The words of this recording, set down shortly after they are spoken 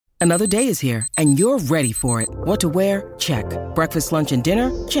Another day is here, and you're ready for it. What to wear? Check. Breakfast, lunch, and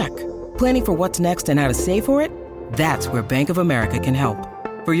dinner? Check. Planning for what's next and how to save for it? That's where Bank of America can help.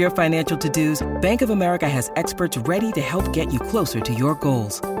 For your financial to-dos, Bank of America has experts ready to help get you closer to your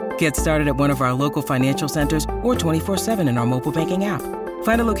goals. Get started at one of our local financial centers or 24/7 in our mobile banking app.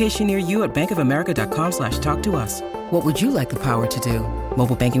 Find a location near you at bankofamerica.com/talktous. What would you like the power to do?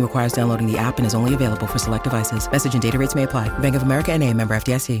 Mobile banking requires downloading the app and is only available for select devices. Message and data rates may apply. Bank of America N.A., member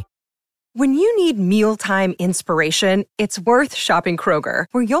FDIC. When you need mealtime inspiration, it's worth shopping Kroger,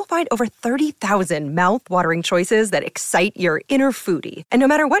 where you'll find over 30,000 mouth-watering choices that excite your inner foodie. And no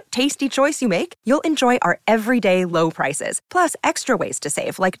matter what tasty choice you make, you'll enjoy our everyday low prices, plus extra ways to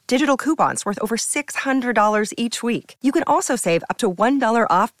save, like digital coupons worth over $600 each week. You can also save up to $1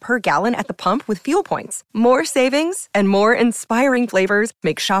 off per gallon at the pump with fuel points. More savings and more inspiring flavors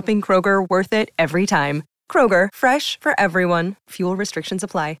make shopping Kroger worth it every time. Kroger, fresh for everyone. Fuel restrictions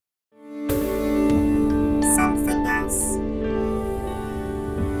apply.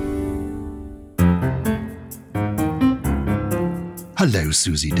 Hello,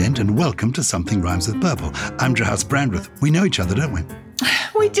 Susie Dent, and welcome to Something Rhymes with Purple. I'm Jahaz Brandreth. We know each other, don't we?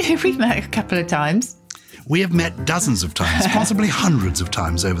 We do. We've met a couple of times. We have met dozens of times, possibly hundreds of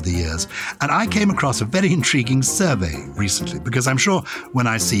times over the years. And I came across a very intriguing survey recently, because I'm sure when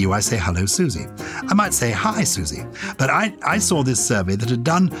I see you, I say, hello, Susie. I might say, hi, Susie. But I saw this survey that had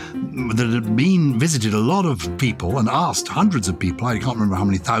visited a lot of people and asked hundreds of people, I can't remember how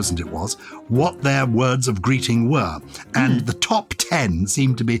many thousand it was, what their words of greeting were. And the top 10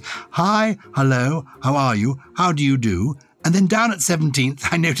 seemed to be, hi, hello, how are you, how do you do? And then down at 17th,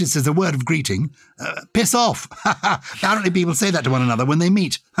 I noticed as a word of greeting, piss off. Apparently people say that to one another when they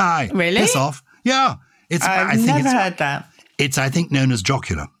meet. Hi. Really? Piss off. Yeah. I've never heard that. It's, I think, known as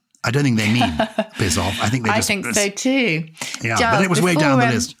jocular. I don't think they mean piss off. I think they just... I think so too. Yeah, Giles, but it was way down the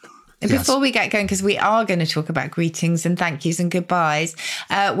list. Before we get going, because we are going to talk about greetings and thank yous and goodbyes,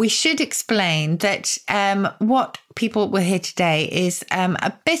 we should explain that what people will hear today is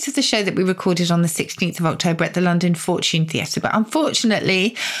a bit of the show that we recorded on the 16th of October at the London Fortune Theatre. But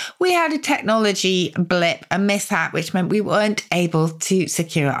unfortunately, we had a technology blip, a mishap, which meant we weren't able to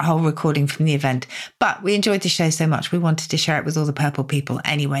secure a whole recording from the event. But we enjoyed the show so much, we wanted to share it with all the purple people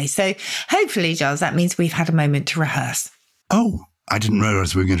anyway. So hopefully, Giles, that means we've had a moment to rehearse. Oh, I didn't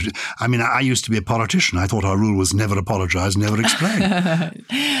realize we were going to do... I mean, I used to be a politician. I thought our rule was never apologise, never explain.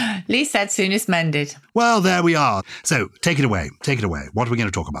 Lee said soonest mended. Well, there we are. So, take it away. Take it away. What are we going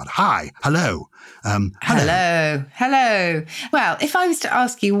to talk about? Hi. Hello. Hello. Hello. Well, if I was to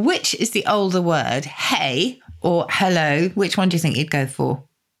ask you which is the older word, hey or hello, which one do you think you'd go for?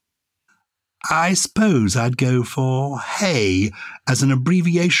 I suppose I'd go for hey as an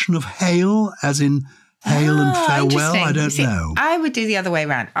abbreviation of hail, as in... hail and farewell, I don't know. I would do the other way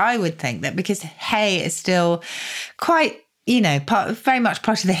around. I would think that because hey is still quite, very much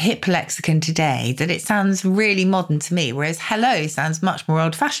part of the hip lexicon today, that it sounds really modern to me, whereas hello sounds much more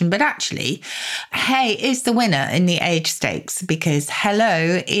old-fashioned. But actually, hey is the winner in the age stakes because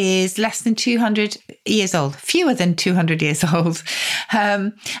hello is less than 200 years old, fewer than 200 years old.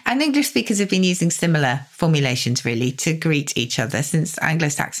 And English speakers have been using similar formulations, really, to greet each other since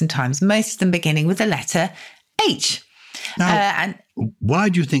Anglo-Saxon times, most of them beginning with the letter H. Now, why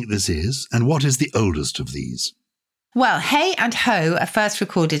do you think this is, and what is the oldest of these? Well, hey and ho are first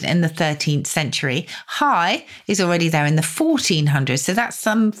recorded in the 13th century. Hi is already there in the 1400s, so that's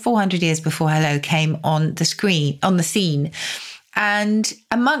some 400 years before hello came on the scene. And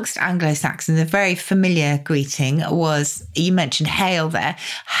amongst Anglo-Saxons, a very familiar greeting was, you mentioned hail there,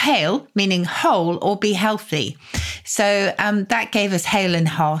 hail meaning whole or be healthy. So that gave us hail and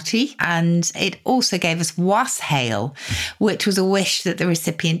hearty, and it also gave us wassail, which was a wish that the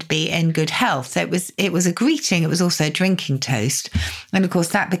recipient be in good health. So it was a greeting. It was also a drinking toast. And of course,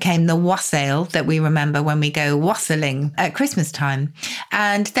 that became the wassail that we remember when we go wassailing at Christmas time.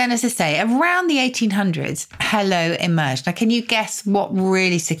 And then, as I say, around the 1800s, hello emerged. Now, can you guess what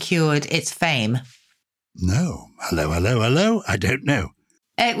really secured its fame? No. Hello. I don't know.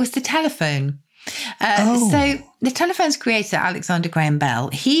 It was the telephone. So the telephone's creator, Alexander Graham Bell,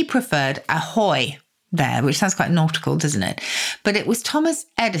 he preferred ahoy there, which sounds quite nautical, doesn't it? But it was Thomas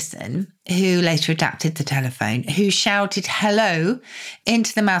Edison, who later adapted the telephone, who shouted hello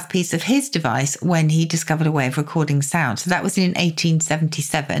into the mouthpiece of his device when he discovered a way of recording sound. So that was in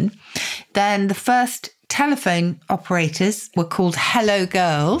 1877. Then the first telephone operators were called hello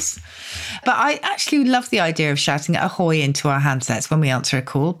girls. But I actually love the idea of shouting ahoy into our handsets when we answer a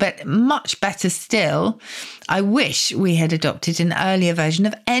call. But much better still, I wish we had adopted an earlier version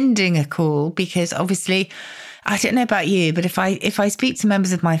of ending a call, because obviously I don't know about you, but if I speak to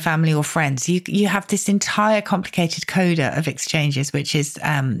members of my family or friends, you have this entire complicated coda of exchanges, which is,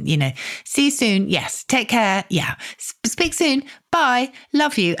 see you soon. Yes. Take care. Yeah. Speak soon. Bye.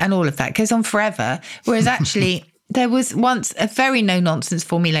 Love you. And all of that goes on forever. Whereas actually there was once a very no nonsense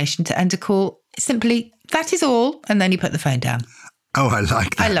formulation to end a call. Simply, that is all. And then you put the phone down. Oh, I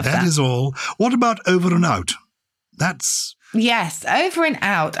like that. I love that. That is all. What about over and out? Yes, over and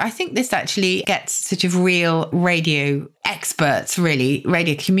out. I think this actually gets sort of real radio experts, really,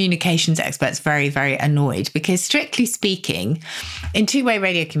 radio communications experts very, very annoyed because strictly speaking, in two-way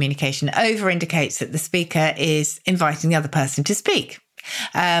radio communication, over indicates that the speaker is inviting the other person to speak.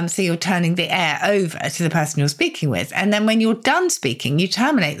 So you're turning the air over to the person you're speaking with. And then when you're done speaking, you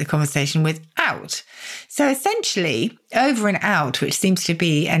terminate the conversation with out. So essentially, over and out, which seems to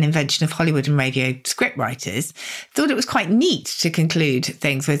be an invention of Hollywood and radio scriptwriters, thought it was quite neat to conclude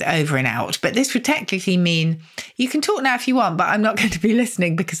things with over and out. But this would technically mean you can talk now if you want, but I'm not going to be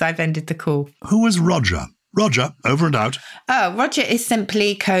listening because I've ended the call. Who was Roger? Roger, over and out. Oh, Roger is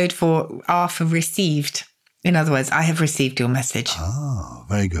simply code for R for received. In other words, I have received your message. Oh,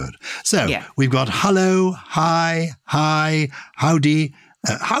 very good. So we've got hello, hi, howdy.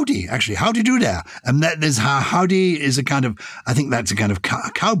 Howdy, actually, howdy do there. And howdy is a kind of, I think that's a kind of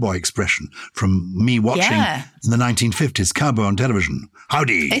cowboy expression from me watching in the 1950s, cowboy on television.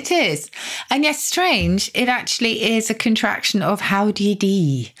 Howdy. It is. And yes, strange, it actually is a contraction of howdy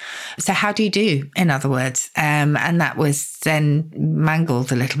dee. So how do you do, in other words? And that was then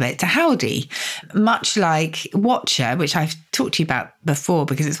mangled a little bit to howdy, much like watcher, which I've talked to you about before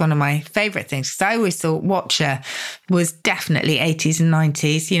because it's one of my favourite things. Because I always thought watcher was definitely 80s and 90s,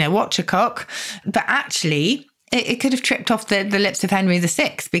 watcher cock. But actually, it could have tripped off the lips of Henry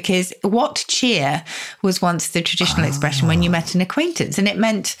VI because what cheer was once the traditional expression when you met an acquaintance. And it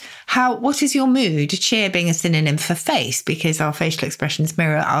meant what is your mood? Cheer being a synonym for face because our facial expressions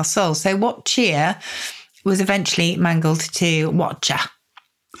mirror our soul. So what cheer was eventually mangled to watcher.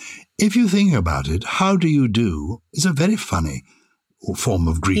 If you think about it, how do you do is a very funny form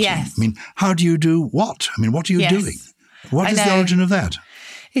of greeting. Yes. I mean, how do you do what? I mean, what are you doing? What is the origin of that?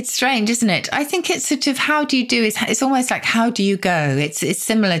 It's strange, isn't it? I think it's sort of how do you do it's almost like how do you go? It's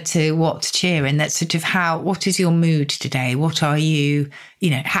similar to what cheer in that sort of what is your mood today? What are you,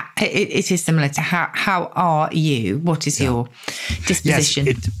 it is similar to how are you? What is your disposition?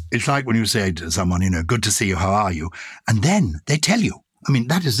 Yes, it's like when you say to someone, good to see you, how are you? And then they tell you. I mean,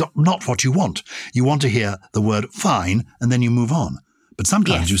 that is not what you want. You want to hear the word fine and then you move on. But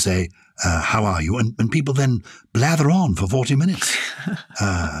sometimes you say, how are you? And people then blather on for 40 minutes.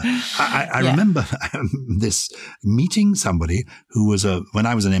 I remember this meeting somebody who was when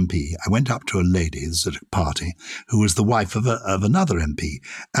I was an MP, I went up to a lady at a party who was the wife of another MP.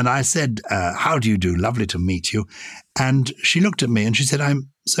 And I said, how do you do? Lovely to meet you. And she looked at me and she said, I'm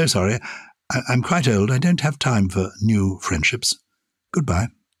so sorry. I'm quite old. I don't have time for new friendships. Goodbye.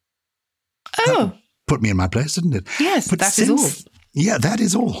 Oh. Put me in my place, didn't it? Yes, but that is all. Yeah, that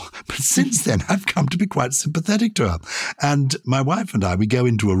is all. But since then, I've come to be quite sympathetic to her. And my wife and we go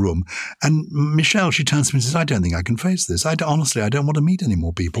into a room, and Michelle, she turns to me and says, I don't think I can face this. Honestly, I don't want to meet any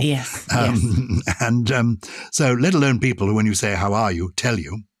more people. Yes. And so let alone people who, when you say, how are you, tell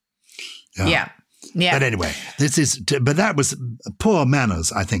you. Yeah. But anyway, but that was poor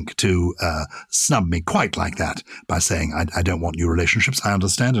manners, I think, to snub me quite like that by saying, I don't want new relationships. I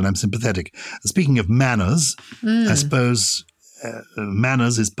understand and I'm sympathetic. Speaking of manners, I suppose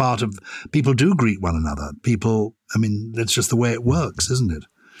manners is part of, people do greet one another. That's just the way it works, isn't it?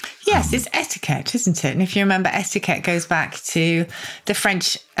 Yes, it's etiquette, isn't it? And if you remember, etiquette goes back to the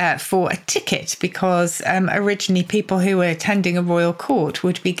French for etiquette, because originally people who were attending a royal court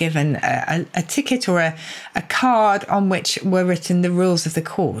would be given a ticket or a card on which were written the rules of the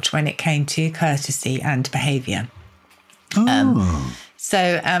court when it came to courtesy and behaviour.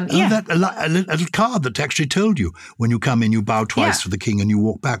 That a little card that actually told you when you come in, you bow twice to the king and you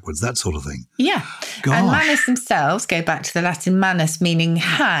walk backwards, that sort of thing. Yeah. Gosh. And manners themselves go back to the Latin manus, meaning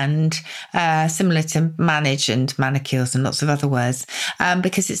hand, similar to manage and manicures and lots of other words,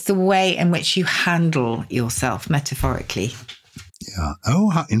 because it's the way in which you handle yourself metaphorically. Yeah.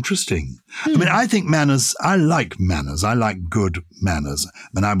 Oh, how interesting. I think manners, I like good manners.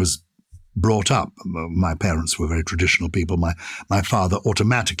 I was brought up. My parents were very traditional people. My father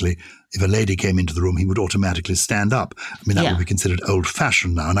automatically, if a lady came into the room, he would automatically stand up. That would be considered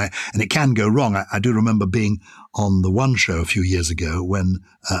old-fashioned now, and it can go wrong. I do remember being on the One Show a few years ago when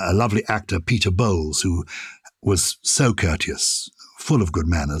a lovely actor, Peter Bowles, who was so courteous, full of good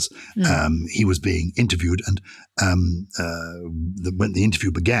manners, he was being interviewed, and when the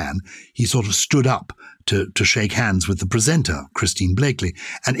interview began, he sort of stood up to shake hands with the presenter, Christine Blakely.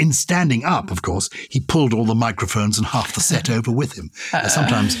 And in standing up, of course, he pulled all the microphones and half the set over with him.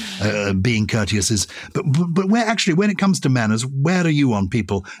 Sometimes being courteous is... But where actually, when it comes to manners, where are you on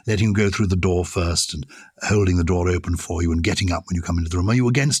people letting you go through the door first and holding the door open for you and getting up when you come into the room? Are you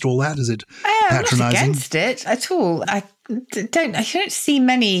against all that? Is it patronising? I'm not against it at all. I don't see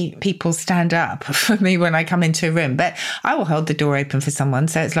many people stand up for me when I come into a room, but I will hold the door open for someone.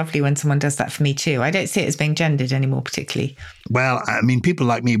 So it's lovely when someone does that for me too. I don't see it as being gendered anymore, particularly. Well, I mean, people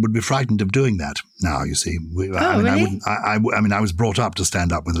like me would be frightened of doing that now, you see. Really? I was brought up to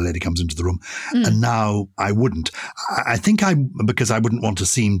stand up when the lady comes into the room, and now I wouldn't. I think because I wouldn't want to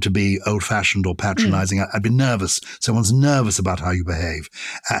seem to be old-fashioned or patronising. I'd be nervous. Someone's nervous about how you behave.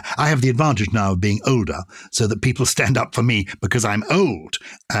 I have the advantage now of being older, so that people stand up for me because I'm old.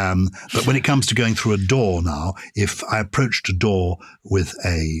 But when it comes to going through a door now, if I approached a door with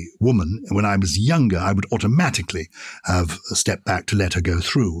a woman, when I was younger, I would automatically have stepped back to let her go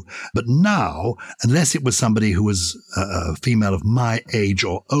through. But now, unless it was somebody who was a female of my age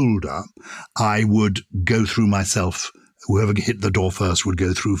or older, I would go through myself. Whoever hit the door first would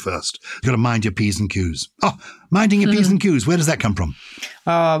go through first. You've got to mind your P's and Q's. Oh, minding your P's and Q's. Where does that come from?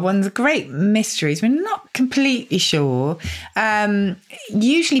 Oh, one of the great mysteries. We're not completely sure.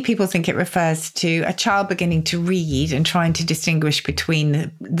 Usually people think it refers to a child beginning to read and trying to distinguish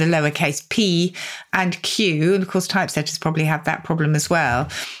between the lowercase p and q. And of course, typesetters probably have that problem as well.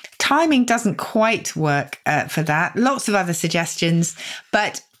 Timing doesn't quite work for that. Lots of other suggestions,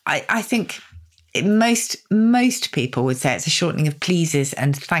 but I think... Most people would say it's a shortening of pleases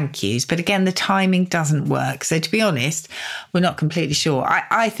and thank yous. But again, the timing doesn't work. So to be honest, we're not completely sure.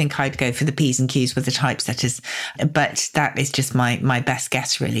 I think I'd go for the P's and Q's with the typesetters, but that is just my best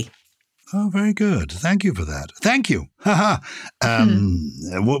guess, really. Oh, very good. Thank you for that. Thank you.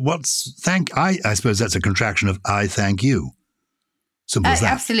 What's thank? I suppose that's a contraction of I thank you. Simple as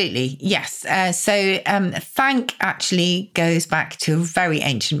that. Absolutely, yes. So thank actually goes back to a very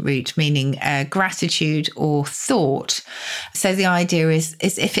ancient root, meaning gratitude or thought. So the idea is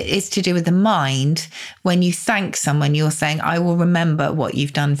if it is to do with the mind, when you thank someone, you're saying, I will remember what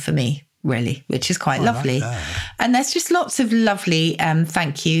you've done for me. Really, which is quite lovely. Like and there's just lots of lovely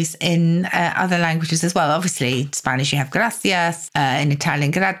thank yous in other languages as well. Obviously, in Spanish, you have gracias, in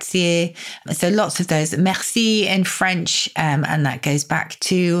Italian, grazie. So lots of those. Merci in French, and that goes back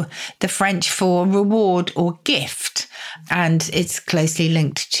to the French for reward or gift. And it's closely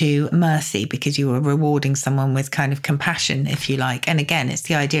linked to mercy because you are rewarding someone with kind of compassion, if you like. And again, it's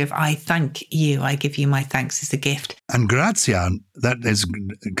the idea of I thank you. I give you my thanks as a gift. And grazia, that is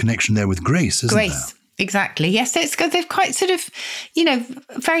a connection there with grace, isn't there? Grace. Exactly. Yes, it's good. They've quite sort of,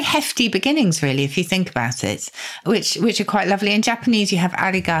 very hefty beginnings, really, if you think about it, which are quite lovely. In Japanese, you have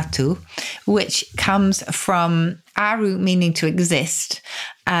arigato, which comes from aru, meaning to exist,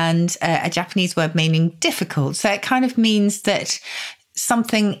 and a Japanese word meaning difficult. So it kind of means that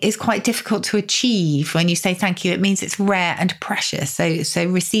something is quite difficult to achieve. When you say thank you, it means it's rare and precious. So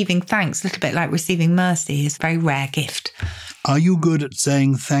receiving thanks, a little bit like receiving mercy, is a very rare gift. Are you good at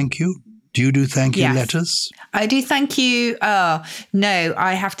saying thank you? Do you do thank you letters? I do thank you. Oh, no,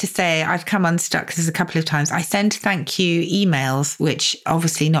 I have to say I've come unstuck. There's a couple of times. I send thank you emails, which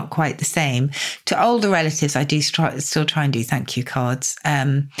obviously not quite the same. To older relatives, I do still try and do thank you cards.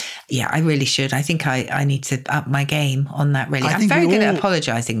 I really should. I think I need to up my game on that, really. I'm very good at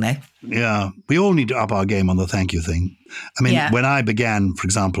apologising, though. Yeah, we all need to up our game on the thank you thing. I mean, when I began, for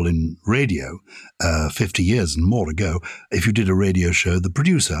example, in radio 50 years and more ago, if you did a radio show, the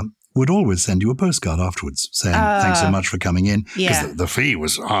producer would always send you a postcard afterwards saying, thanks so much for coming in. Because the fee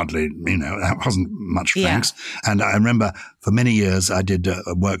was hardly, that wasn't much thanks. And I remember for many years I did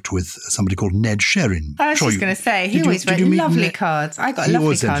worked with somebody called Ned Sherrin. I was just going to say, he always wrote lovely cards. I got a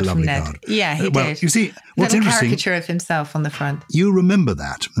lovely card from Ned. Yeah, he did. You see, what's interesting... caricature of himself on the front. You remember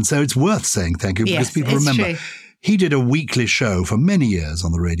that. And so it's worth saying thank you because people remember. True. He did a weekly show for many years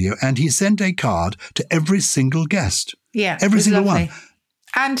on the radio and he sent a card to every single guest. Yeah. Every single one.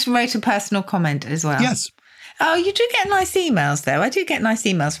 And wrote a personal comment as well. Yes. Oh, you do get nice emails, though. I do get nice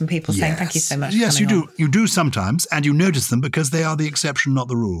emails from people saying thank you so much. Yes, you do. You do sometimes, and you notice them because they are the exception, not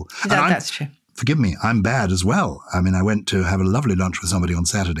the rule. That's true. Forgive me, I'm bad as well. I mean, I went to have a lovely lunch with somebody on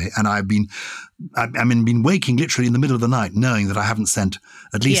Saturday, and I've been waking literally in the middle of the night knowing that I haven't sent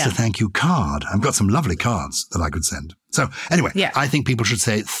at least a thank you card. I've got some lovely cards that I could send. So anyway, I think people should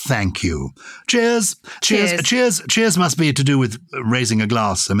say thank you. Cheers. Cheers must be to do with raising a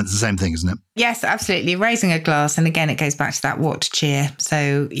glass. I mean, it's the same thing, isn't it? Yes, absolutely. Raising a glass. And again, it goes back to that what cheer.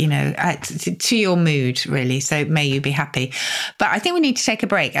 So, to your mood, really. So may you be happy. But I think we need to take a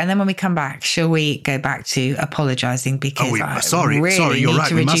break. And then when we come back, shall we go back to apologising? Because sorry, you're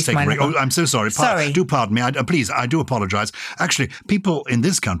right. We must take a break. Level. Oh, I'm so sorry. Do pardon me. Please, I do apologise. Actually, people in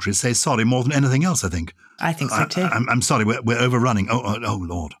this country say sorry more than anything else, I think. I think so too. I'm sorry, we're overrunning. Oh,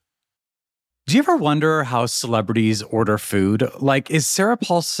 Lord. Do you ever wonder how celebrities order food? Like, is Sarah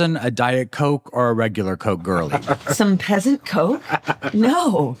Paulson a Diet Coke or a regular Coke girlie? Some peasant Coke?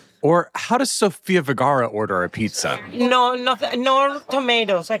 No. Or how does Sofia Vergara order a pizza? No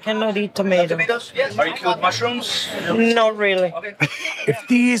tomatoes. I cannot eat tomatoes. Yes. Are you cool with mushrooms? Not really. Okay. If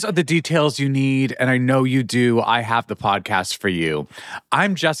these are the details you need, and I know you do, I have the podcast for you.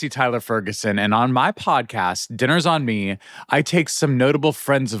 I'm Jesse Tyler Ferguson, and on my podcast, Dinner's on Me, I take some notable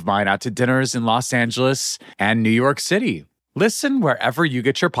friends of mine out to dinners in Los Angeles and New York City. Listen wherever you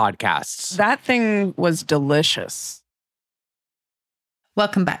get your podcasts. That thing was delicious.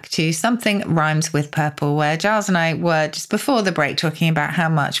 Welcome back to Something Rhymes with Purple, where Giles and I were just before the break talking about how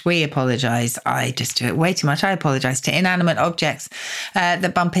much we apologise. I just do it way too much. I apologise to inanimate objects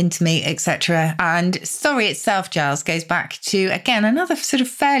that bump into me, etc. And sorry itself, Giles, goes back to, again, another sort of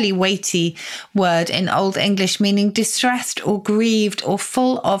fairly weighty word in Old English, meaning distressed or grieved or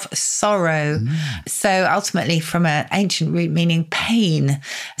full of sorrow. So ultimately from an ancient root meaning pain.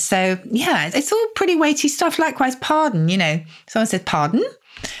 So yeah, it's all pretty weighty stuff. Likewise, pardon, someone said pardon.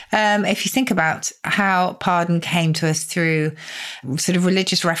 If you think about how pardon came to us through sort of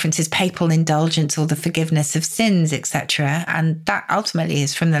religious references, papal indulgence or the forgiveness of sins, etc., and that ultimately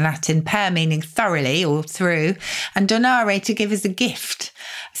is from the Latin per, meaning thoroughly or through, and donare, to give as a gift.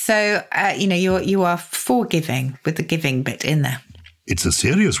 So, you are forgiving with the giving bit in there. It's a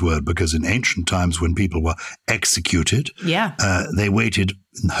serious word because in ancient times when people were executed, they waited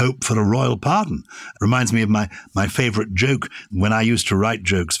in hope for a royal pardon. It reminds me of my favourite joke when I used to write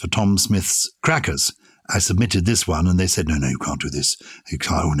jokes for Tom Smith's Crackers. I submitted this one and they said, no, you can't do this. You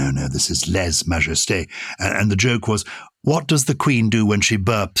can't, oh, no, this is lèse majesté. And the joke was, what does the Queen do when she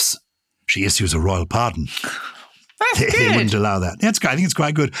burps? She issues a royal pardon. They wouldn't allow that. I think it's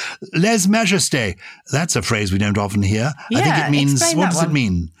quite good. Lèse majesté. That's a phrase we don't often hear. Yeah, I think it means, what does it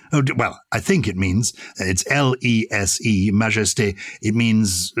mean? Oh, well, I think it means, it's L-E-S-E, majesté. It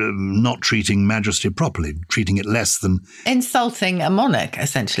means not treating majesty properly, treating it less than... Insulting a monarch,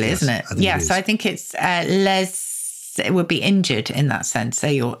 essentially, yes, isn't it? So I think it's lèse, it would be injured in that sense. So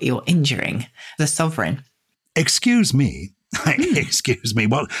you're injuring the sovereign. Excuse me. Excuse me.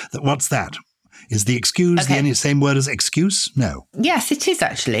 What's that? Is the excuse the same word as excuse? No. Yes, it is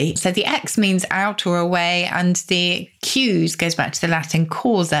actually. So the ex means out or away, and the accuse goes back to the Latin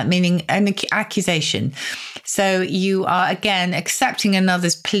causa, meaning an accusation. So you are, again, accepting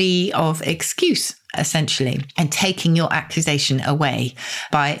another's plea of excuse, essentially, and taking your accusation away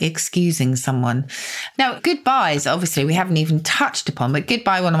by excusing someone. Now, goodbyes, obviously, we haven't even touched upon, but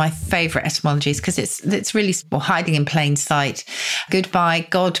goodbye, one of my favourite etymologies, because it's really hiding in plain sight. Goodbye,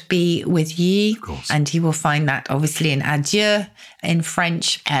 God be with ye. Of course. And you will find that, obviously, in adieu in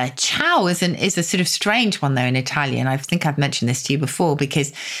French. Ciao is a sort of strange one, though, in Italian. I think I've mentioned this to you before,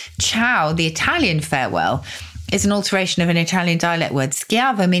 because ciao, the Italian farewell, is an alteration of an Italian dialect word,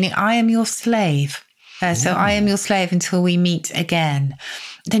 schiavo, meaning I am your slave. So I am your slave until we meet again.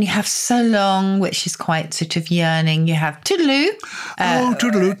 Then you have so long, which is quite sort of yearning. You have toodaloo.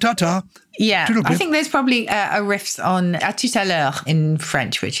 Toodaloo, ta-ta. Yeah, I think there's probably a riffs on à tout à l'heure in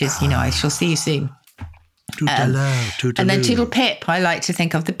French, which is, I shall see you soon. And then toodle pip, I like to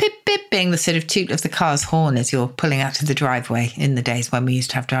think of the pip pip being the sort of toot of the car's horn as you're pulling out of the driveway in the days when we used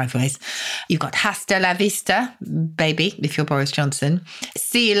to have driveways. You've got hasta la vista, baby, if you're Boris Johnson.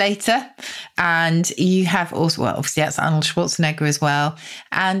 See you later. And you have also, well, obviously that's Arnold Schwarzenegger as well.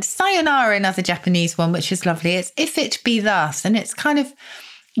 And sayonara, another Japanese one, which is lovely. It's if it be thus. And it's kind of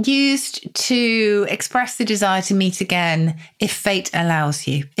used to express the desire to meet again if fate allows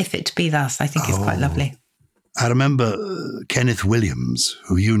you. If it be thus, I think is quite lovely. I remember Kenneth Williams,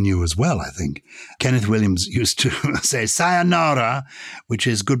 who you knew as well, I think. Kenneth Williams used to say sayonara, which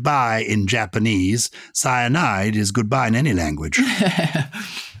is goodbye in Japanese. Cyanide is goodbye in any language.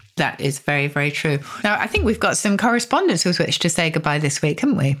 That is very, very true. Now, I think we've got some correspondents with which to say goodbye this week,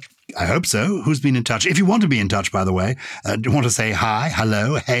 haven't we? I hope so. Who's been in touch? If you want to be in touch, by the way, do you want to say hi,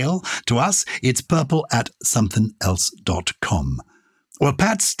 hello, hail to us? It's purple@somethingelse.com. Well,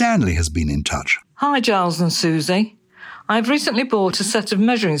 Pat Stanley has been in touch. Hi, Giles and Susie. I've recently bought a set of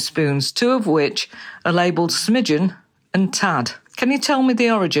measuring spoons, two of which are labelled smidgen and tad. Can you tell me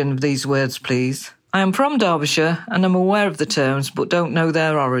the origin of these words, please? I am from Derbyshire and am aware of the terms but don't know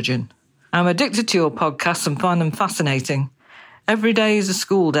their origin. I'm addicted to your podcasts and find them fascinating. Every day is a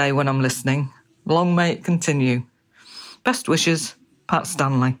school day when I'm listening. Long may it continue. Best wishes, Pat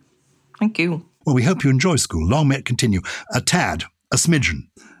Stanley. Thank you. Well, we hope you enjoy school. Long may it continue. A tad, a smidgen.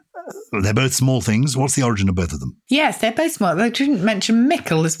 They're both small things. What's the origin of both of them? Yes, they're both small. They didn't mention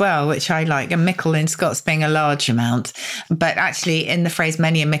mickle as well, which I like. A mickle in Scots being a large amount. But actually, in the phrase,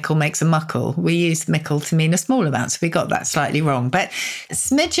 many a mickle makes a muckle, we use mickle to mean a small amount. So we got that slightly wrong. But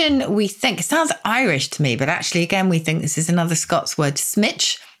smidgen, we think, it sounds Irish to me, but actually, again, we think this is another Scots word,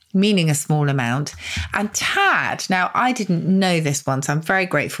 smitch, meaning a small amount. And tad, now I didn't know this one, so I'm very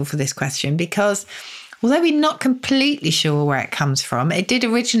grateful for this question because although we're not completely sure where it comes from, it did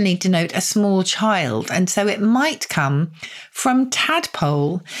originally denote a small child. And so it might come from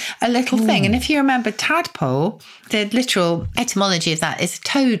tadpole, a little thing. And if you remember tadpole, the literal etymology of that is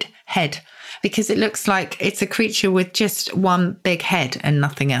toad head, because it looks like it's a creature with just one big head and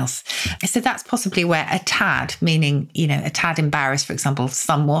nothing else. So that's possibly where a tad, meaning, a tad embarrassed, for example,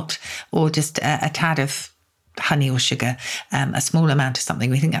 somewhat, or just a tad of honey or sugar, a small amount of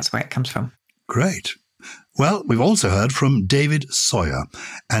something. We think that's where it comes from. Great. Well, we've also heard from David Sawyer,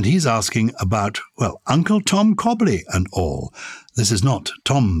 and he's asking about, Uncle Tom Cobley and all. This is not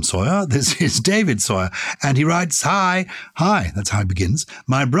Tom Sawyer, this is David Sawyer, and he writes, Hi, that's how he begins.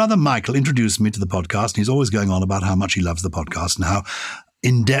 My brother Michael introduced me to the podcast, and he's always going on about how much he loves the podcast and how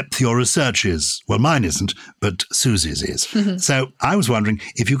in-depth your research is. Well, mine isn't, but Susie's is. So I was wondering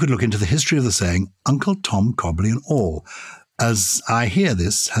if you could look into the history of the saying, Uncle Tom Cobley and all, as I hear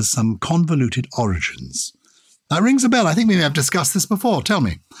this has some convoluted origins. That rings a bell. I think we may have discussed this before. Tell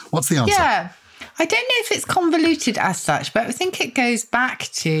me, what's the answer? Yeah, I don't know if it's convoluted as such, but I think it goes back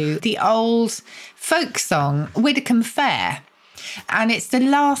to the old folk song, Widdicombe Fair. And it's the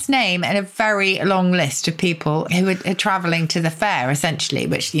last name in a very long list of people who are travelling to the fair, essentially,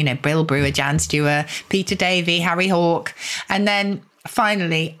 which, Bill Brewer, Jan Stewart, Peter Davey, Harry Hawke, and then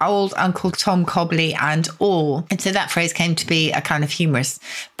finally, old Uncle Tom Cobley and all. And so that phrase came to be a kind of humorous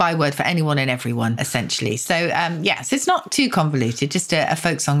byword for anyone and everyone, essentially. So, yes, it's not too convoluted, just a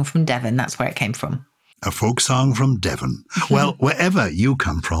folk song from Devon. That's where it came from. A folk song from Devon. Well, wherever you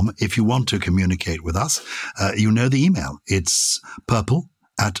come from, if you want to communicate with us, you know the email. It's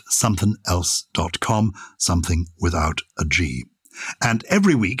purple@somethingelse.com, something without a G. And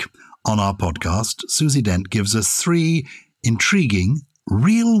every week on our podcast, Susie Dent gives us 3 intriguing,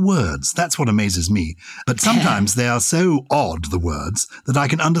 real words. That's what amazes me. But sometimes they are so odd, the words, that I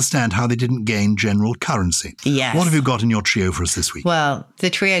can understand how they didn't gain general currency. Yes. What have you got in your trio for us this week? Well, the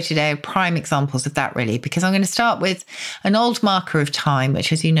trio today are prime examples of that, really, because I'm going to start with an old marker of time,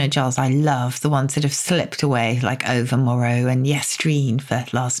 which, as you know, Giles, I love, the ones that have slipped away, like overmorrow and yestreen for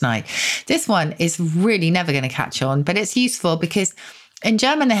last night. This one is really never going to catch on, but it's useful because in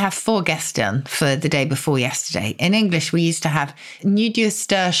German, they have vorgestern for the day before yesterday. In English, we used to have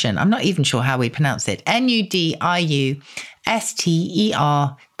Nudiustertion. I'm not even sure how we pronounce it. Nudiustertian.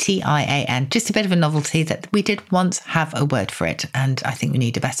 Just a bit of a novelty that we did once have a word for it, and I think we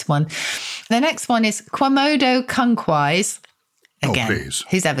need a better one. The next one is quomodo cunquise. Again, please.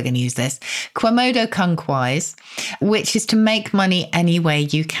 Who's ever going to use this? Quomodo cunquise, which is to make money any way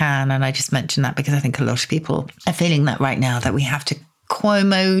you can. And I just mentioned that because I think a lot of people are feeling that right now, that we have to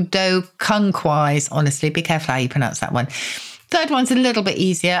quomodo cunquise. Honestly, be careful how you pronounce that one. Third one's a little bit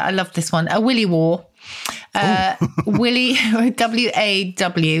easier. I love this one. A willy war. Willy,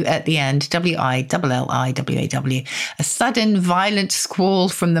 W-A-W at the end, W-I-L-L-I-W-A-W. A sudden violent squall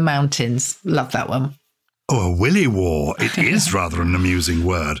from the mountains. Love that one. Oh, a willy war. It is rather an amusing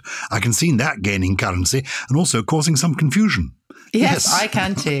word. I can see that gaining currency and also causing some confusion. Yes. I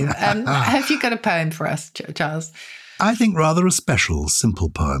can too. Have you got a poem for us, Charles? I think rather a special, simple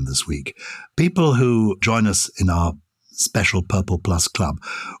poem this week. People who join us in our special Purple Plus Club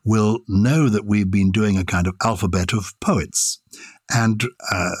will know that we've been doing a kind of alphabet of poets. And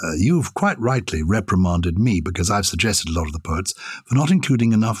you've quite rightly reprimanded me because I've suggested a lot of the poets for not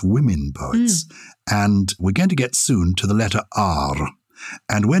including enough women poets. And we're going to get soon to the letter R.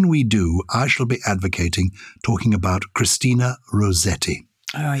 And when we do, I shall be advocating talking about Christina Rossetti.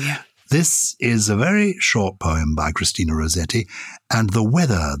 Oh, yeah. This is a very short poem by Christina Rossetti, and the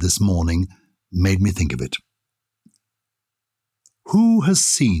weather this morning made me think of it. Who has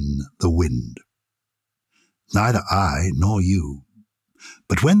seen the wind? Neither I nor you.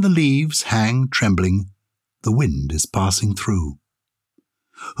 But when the leaves hang trembling, the wind is passing through.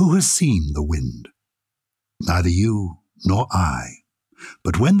 Who has seen the wind? Neither you nor I.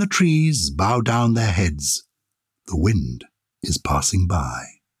 But when the trees bow down their heads, the wind is passing by.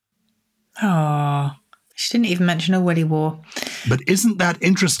 Oh, she didn't even mention a Willy War. But isn't that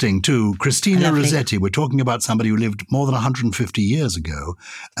interesting too? Christina Lovely. Rossetti, we're talking about somebody who lived more than 150 years ago,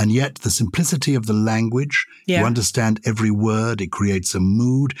 and yet the simplicity of the language, you understand every word, it creates a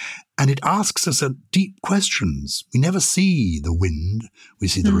mood, and it asks us deep questions. We never see the wind. We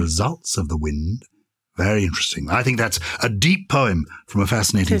see the results of the wind. Very interesting. I think that's a deep poem from a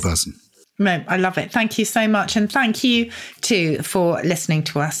fascinating person. No, I love it. Thank you so much. And thank you too for listening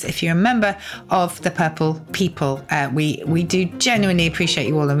to us. If you're a member of the Purple People, we do genuinely appreciate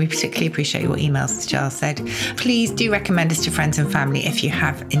you all, and we particularly appreciate your emails, as Giles said. Please do recommend us to friends and family if you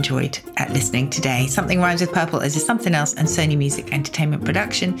have enjoyed listening today. Something Rhymes with Purple is a Something Else and Sony Music Entertainment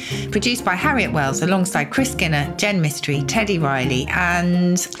production, produced by Harriet Wells alongside Chris Skinner, Jen Mystery, Teddy Riley,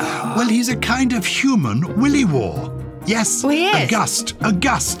 and... Well, he's a kind of human Willy War. Yes, well, he is. a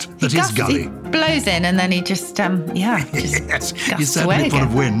gust that is gully. He blows in and then he just, Yes, gusts he's certainly away full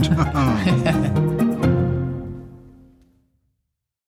again. of wind.